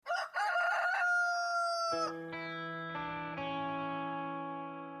Good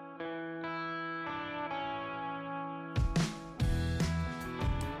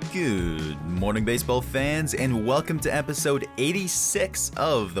morning, baseball fans, and welcome to episode 86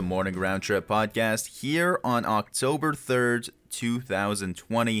 of the Morning Round Trip podcast here on October 3rd,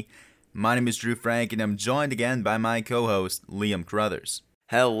 2020. My name is Drew Frank, and I'm joined again by my co-host, Liam Crothers.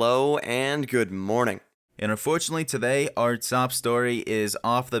 Hello, and good morning. And unfortunately today, our top story is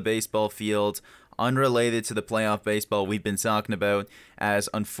off the baseball field, unrelated to the playoff baseball we've been talking about, as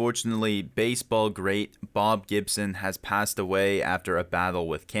unfortunately baseball great Bob Gibson has passed away after a battle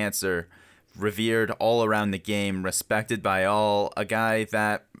with cancer. Revered all around the game, respected by all, a guy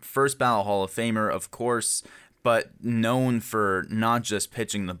that first ballot Hall of Famer, of course, but known for not just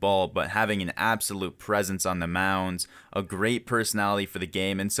pitching the ball, but having an absolute presence on the mound, a great personality for the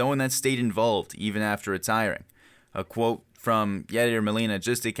game, and someone that stayed involved even after retiring. A quote from Yadier Molina,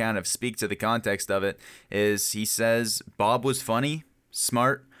 just to kind of speak to the context of it, is he says, "Bob was funny,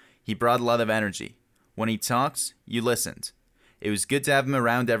 smart, he brought a lot of energy. When he talked, you listened. It was good to have him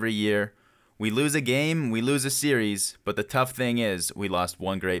around every year. We lose a game, we lose a series, but the tough thing is we lost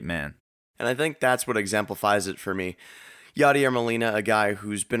one great man." And I think that's what exemplifies it for me. Yadier Molina, a guy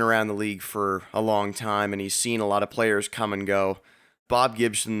who's been around the league for a long time, and he's seen a lot of players come and go. Bob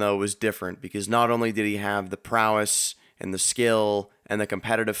Gibson, though, was different because not only did he have the prowess and the skill and the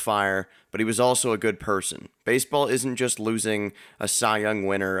competitive fire, but he was also a good person. Baseball isn't just losing a Cy Young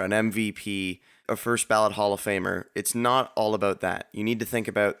winner, an MVP, a first ballot Hall of Famer. It's not all about that. You need to think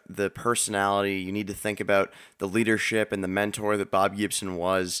about the personality. You need to think about the leadership and the mentor that Bob Gibson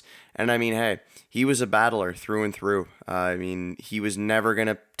was. And I mean, hey, he was a battler through and through. He was never going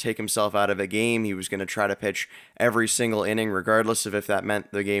to take himself out of a game. He was going to try to pitch every single inning, regardless of if that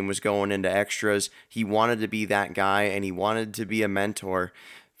meant the game was going into extras. He wanted to be that guy, and he wanted to be a mentor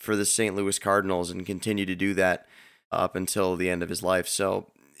for the St. Louis Cardinals and continue to do that up until the end of his life. So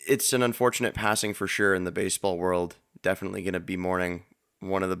it's an unfortunate passing for sure in the baseball world. Definitely going to be mourning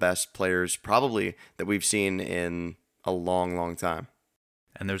one of the best players probably that we've seen in a long, long time.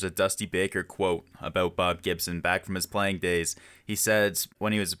 And there's a Dusty Baker quote about Bob Gibson back from his playing days. He said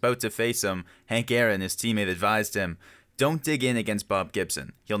when he was about to face him, Hank Aaron, his teammate, advised him, "Don't dig in against Bob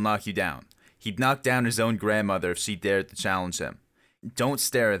Gibson. He'll knock you down. He'd knock down his own grandmother if she dared to challenge him. Don't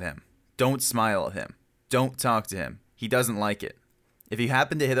stare at him. Don't smile at him. Don't talk to him. He doesn't like it. If you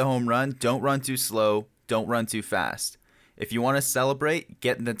happen to hit a home run, don't run too slow. Don't run too fast. If you want to celebrate,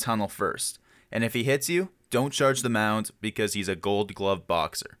 get in the tunnel first. And if he hits you, don't charge the mound because he's a Gold Glove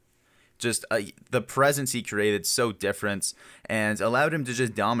boxer." Just the presence he created so different and allowed him to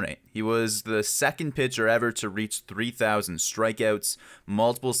just dominate. He was the second pitcher ever to reach 3,000 strikeouts,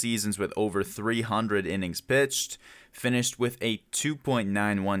 multiple seasons with over 300 innings pitched, finished with a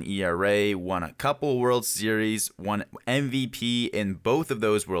 2.91 ERA, won a couple World Series, won MVP in both of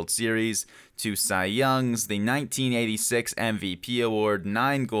those World Series, 2 Cy Youngs, the 1986 MVP award,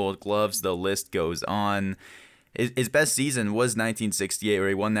 9 Gold Gloves, the list goes on. His best season was 1968, where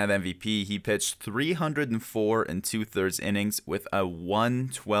he won that MVP. He pitched 304 and 2/3 innings with a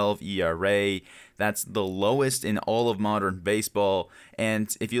 1.12 ERA. That's the lowest in all of modern baseball.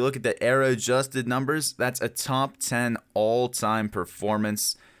 And if you look at the era-adjusted numbers, that's a top 10 all-time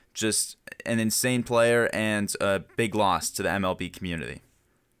performance. Just an insane player and a big loss to the MLB community.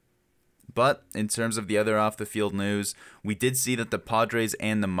 But in terms of the other off-the-field news, we did see that the Padres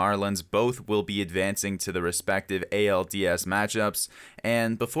and the Marlins both will be advancing to the respective ALDS matchups.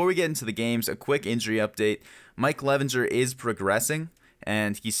 And before we get into the games, a quick injury update. Mike Clevinger is progressing,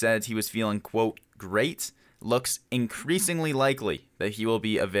 and he said he was feeling, quote, great. Looks increasingly likely that he will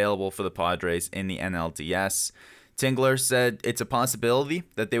be available for the Padres in the NLDS. Tingler said it's a possibility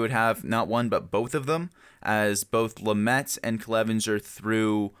that they would have not one but both of them, as both Lamet and Clevinger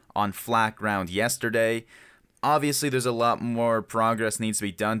threw on flat ground yesterday. Obviously, there's a lot more progress needs to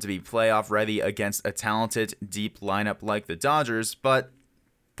be done to be playoff ready against a talented, deep lineup like the Dodgers, but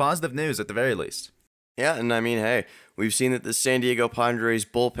positive news at the very least. Yeah, and I mean, hey, we've seen that the San Diego Padres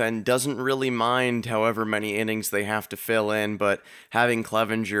bullpen doesn't really mind however many innings they have to fill in, but having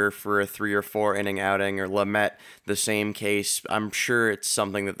Clevinger for a 3 or 4 inning outing, or Lamet the same case, I'm sure it's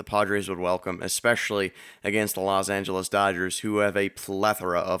something that the Padres would welcome, especially against the Los Angeles Dodgers, who have a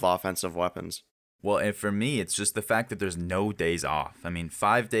plethora of offensive weapons. Well, and for me, it's just the fact that there's no days off. I mean,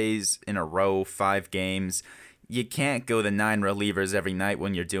 5 days in a row, 5 games. you can't go the 9 relievers every night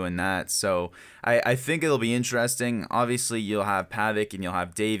when you're doing that. So I think it'll be interesting. Obviously, you'll have Paddock and you'll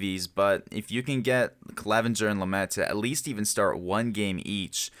have Davies, but if you can get Clevenger and Lamet to at least even start one game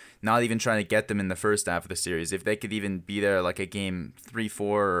each, not even trying to get them in the first half of the series, if they could even be there like a game 3-4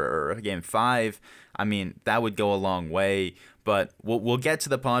 or a game 5, I mean, that would go a long way. But we'll get to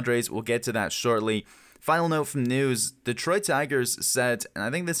the Padres. We'll get to that shortly. Final note from news, Detroit Tigers said, and I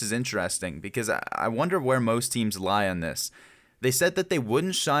think this is interesting because I wonder where most teams lie on this. They said that they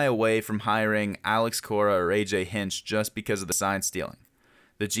wouldn't shy away from hiring Alex Cora or AJ Hinch just because of the sign stealing.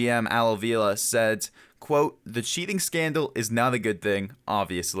 The GM, Al Avila, said, quote, "The cheating scandal is not a good thing,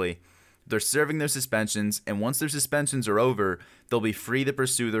 obviously. They're serving their suspensions, and once their suspensions are over, they'll be free to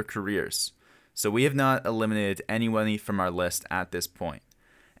pursue their careers. So we have not eliminated anyone from our list at this point."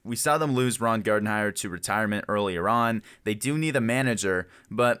 We saw them lose Ron Gardenhire to retirement earlier on. They do need a manager,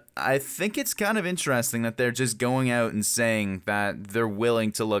 but I think it's kind of interesting that they're just going out and saying that they're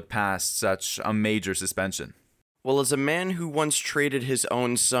willing to look past such a major suspension. Well, as a man who once traded his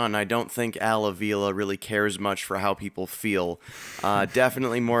own son, I don't think Al Avila really cares much for how people feel.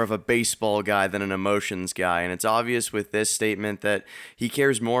 Definitely more of a baseball guy than an emotions guy, and it's obvious with this statement that he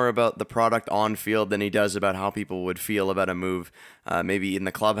cares more about the product on field than he does about how people would feel about a move, maybe in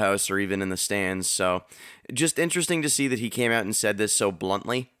the clubhouse or even in the stands. So just interesting to see that he came out and said this so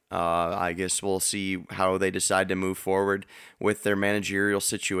bluntly. I guess we'll see how they decide to move forward with their managerial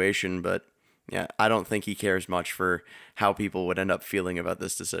situation, but yeah, I don't think he cares much for how people would end up feeling about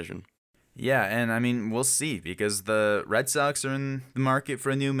this decision. Yeah, and I mean, we'll see, because the Red Sox are in the market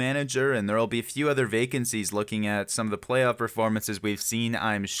for a new manager, and there will be a few other vacancies looking at some of the playoff performances we've seen,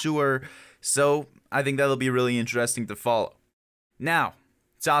 I'm sure. So I think that'll be really interesting to follow. Now,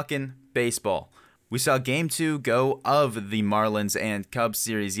 talking baseball. We saw Game 2 go of the Marlins and Cubs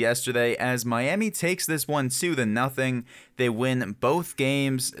series yesterday as Miami takes this one 2-0. They win both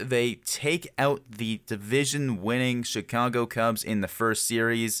games. They take out the division-winning Chicago Cubs in the first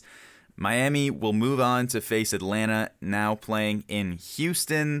series. Miami will move on to face Atlanta, now playing in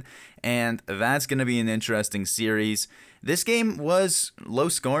Houston, and that's going to be an interesting series. This game was low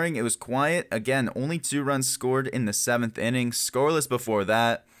scoring. It was quiet. Again, only 2 runs scored in the 7th inning, scoreless before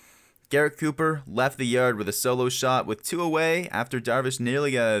that. Garrett Cooper left the yard with a solo shot with 2 away after Darvish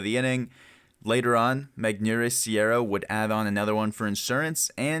nearly got out of the inning. Later on, Magneuris Sierra would add on another one for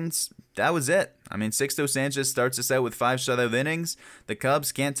insurance, and that was it. I mean, Sixto Sanchez starts us out with 5 shutout innings. The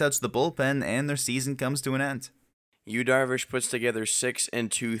Cubs can't touch the bullpen, and their season comes to an end. Yu Darvish puts together 6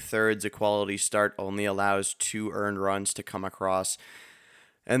 2/3, a quality start, only allows 2 earned runs to come across.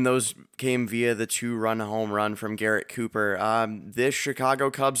 And those came via the 2-run home run from Garrett Cooper. This Chicago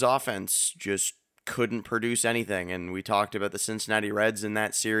Cubs offense just couldn't produce anything. And we talked about the Cincinnati Reds in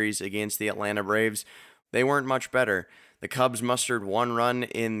that series against the Atlanta Braves. They weren't much better. The Cubs mustered 1 run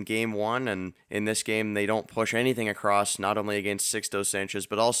in Game 1, and in this game they don't push anything across, not only against Sixto Sanchez,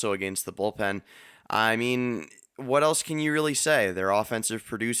 but also against the bullpen. I mean, what else can you really say? Their offensive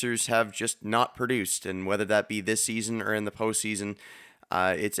producers have just not produced, and whether that be this season or in the postseason,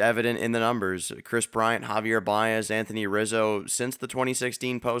 it's evident in the numbers. Chris Bryant, Javier Baez, Anthony Rizzo, since the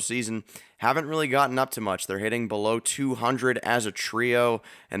 2016 postseason, haven't really gotten up to much. They're hitting below 200 as a trio,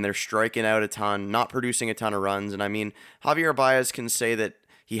 and they're striking out a ton, not producing a ton of runs. And I mean, Javier Baez can say that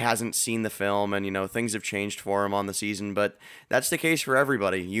he hasn't seen the film and, things have changed for him on the season, but that's the case for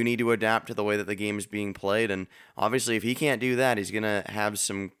everybody. You need to adapt to the way that the game is being played, and obviously if he can't do that, he's going to have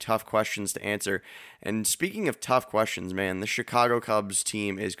some tough questions to answer. And speaking of tough questions, man, the Chicago Cubs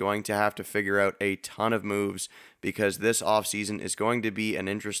team is going to have to figure out a ton of moves because this offseason is going to be an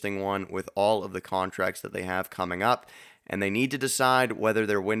interesting one with all of the contracts that they have coming up, and they need to decide whether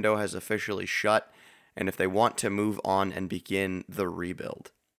their window has officially shut and if they want to move on and begin the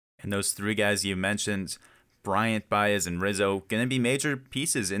rebuild. And those 3 guys you mentioned, Bryant, Baez, and Rizzo, going to be major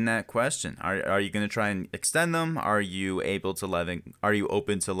pieces in that question. Are you going to try and extend them? Are you open to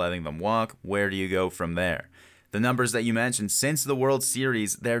letting them walk? Where do you go from there? The numbers that you mentioned, since the World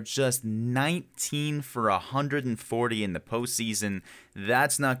Series, they're just 19 for 140 in the postseason.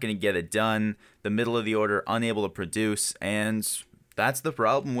 That's not going to get it done. The middle of the order unable to produce, and that's the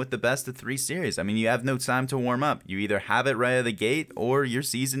problem with the best of 3 series. I mean, you have no time to warm up. You either have it right out of the gate or your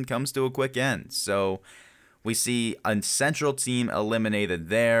season comes to a quick end. So we see a Central team eliminated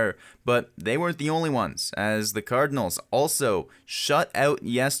there, but they weren't the only ones, as the Cardinals also shut out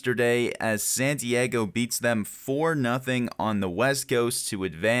yesterday as San Diego beats them 4-0 on the West Coast to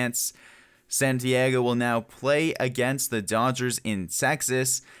advance. San Diego will now play against the Dodgers in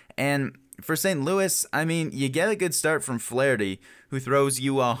Texas, and For St. Louis, I mean, you get a good start from Flaherty, who throws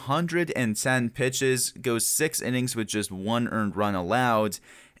you 110 pitches, goes 6 innings with just 1 earned run allowed.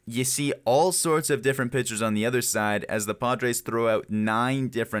 You see all sorts of different pitchers on the other side as the Padres throw out 9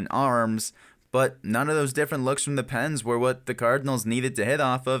 different arms, but none of those different looks from the pens were what the Cardinals needed to hit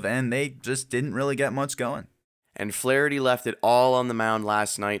off of, and they just didn't really get much going. And Flaherty left it all on the mound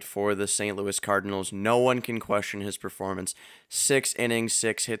last night for the St. Louis Cardinals. No one can question his performance. 6 innings,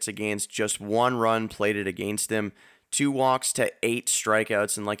 6 hits against, just 1 run plated against him. 2 walks to 8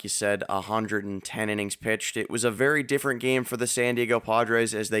 strikeouts, and like you said, 110 innings pitched. It was a very different game for the San Diego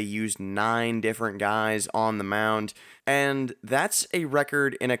Padres as they used 9 different guys on the mound. And that's a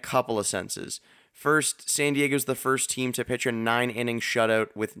record in a couple of senses. First, San Diego's the first team to pitch a 9-inning shutout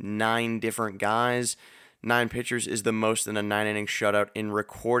with 9 different guys. 9 pitchers is the most in a 9-inning shutout in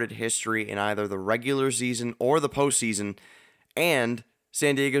recorded history in either the regular season or the postseason. And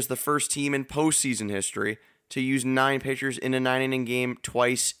San Diego's the first team in postseason history to use 9 pitchers in a 9-inning game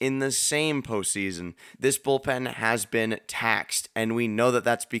twice in the same postseason. This bullpen has been taxed, and we know that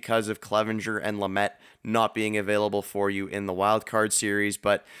that's because of Clevinger and Lamet not being available for you in the wild card series,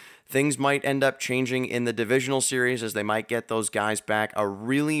 but things might end up changing in the divisional series as they might get those guys back. A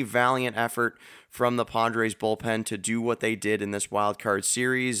really valiant effort from the Padres bullpen to do what they did in this wild card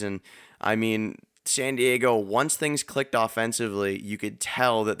series. And I mean, San Diego, once things clicked offensively, you could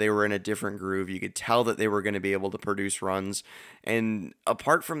tell that they were in a different groove. You could tell that they were going to be able to produce runs. And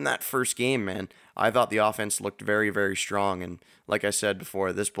apart from that first game, man, I thought the offense looked very, very strong. And like I said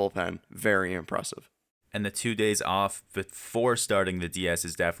before, this bullpen, very impressive. And the 2 days off before starting the DS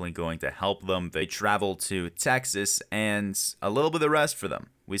is definitely going to help them. They travel to Texas, and a little bit of rest for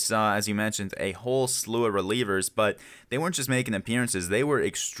them. We saw, as you mentioned, a whole slew of relievers, but they weren't just making appearances. They were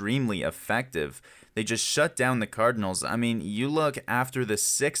extremely effective. They just shut down the Cardinals. I mean, you look after the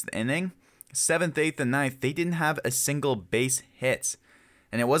 6th inning, 7th, 8th, and 9th, they didn't have a single base hit.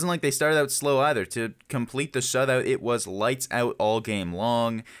 And it wasn't like they started out slow either. To complete the shutout, it was lights out all game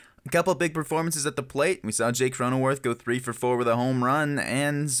long. A couple of big performances at the plate. We saw Jake Cronenworth go 3 for 4 with a home run,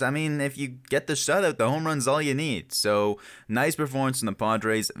 and I mean, if you get the shutout, the home run's all you need. So, nice performance from the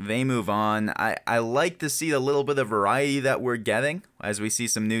Padres. They move on. I like to see a little bit of variety that we're getting as we see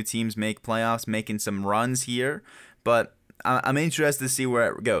some new teams make playoffs, making some runs here, but I'm interested to see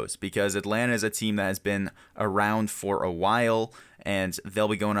where it goes because Atlanta is a team that has been around for a while, and they'll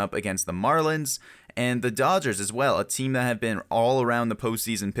be going up against the Marlins. And the Dodgers as well, a team that have been all around the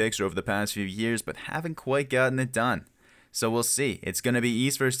postseason picture over the past few years, but haven't quite gotten it done. So we'll see. It's going to be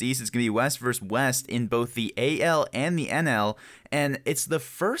East versus East. It's going to be West versus West in both the AL and the NL. And it's the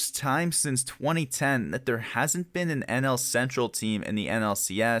first time since 2010 that there hasn't been an NL Central team in the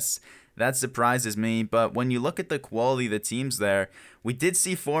NLCS. That surprises me. But when you look at the quality of the teams there, we did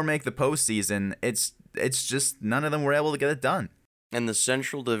see 4 make the postseason. It's just none of them were able to get it done. And the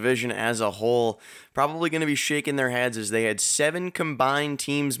Central Division as a whole probably going to be shaking their heads as they had 7 combined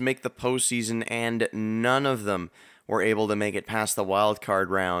teams make the postseason and none of them were able to make it past the wild card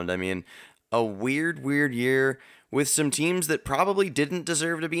round. I mean, a weird year with some teams that probably didn't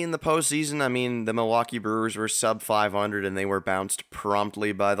deserve to be in the postseason. I mean, the Milwaukee Brewers were sub 500 and they were bounced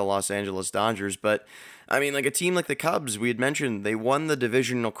promptly by the Los Angeles Dodgers. But I mean, like a team like the Cubs, we had mentioned, they won the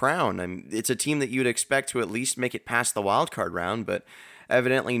divisional crown. I mean, it's a team that you'd expect to at least make it past the wild card round, but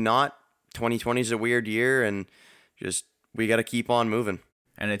evidently not. 2020 is a weird year, and just we got to keep on moving.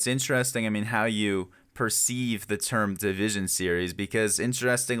 And it's interesting, I mean, how you perceive the term division series, because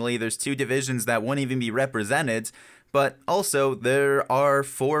interestingly, there's 2 divisions that won't even be represented, but also there are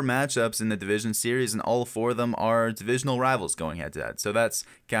 4 matchups in the division series, and all 4 of them are divisional rivals going head to head. So that's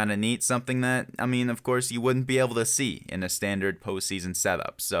kind of neat, something that, I mean, of course, you wouldn't be able to see in a standard postseason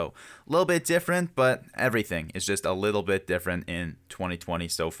setup. So a little bit different, but everything is just a little bit different in 2020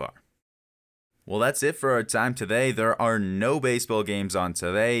 so far. Well, that's it for our time today. There are no baseball games on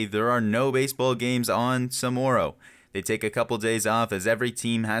today. There are no baseball games on tomorrow. They take a couple days off as every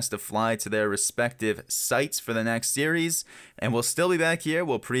team has to fly to their respective sites for the next series. And we'll still be back here.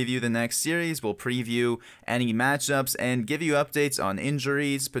 We'll preview the next series. We'll preview any matchups and give you updates on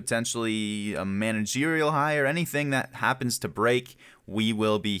injuries, potentially a managerial hire, anything that happens to break. We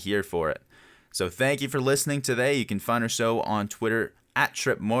will be here for it. So thank you for listening today. You can find our show on Twitter at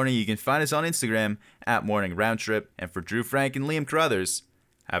Trip Morning. You can find us on Instagram at Morning Round Trip. And for Drew Frank and Liam Carruthers,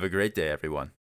 have a great day, everyone.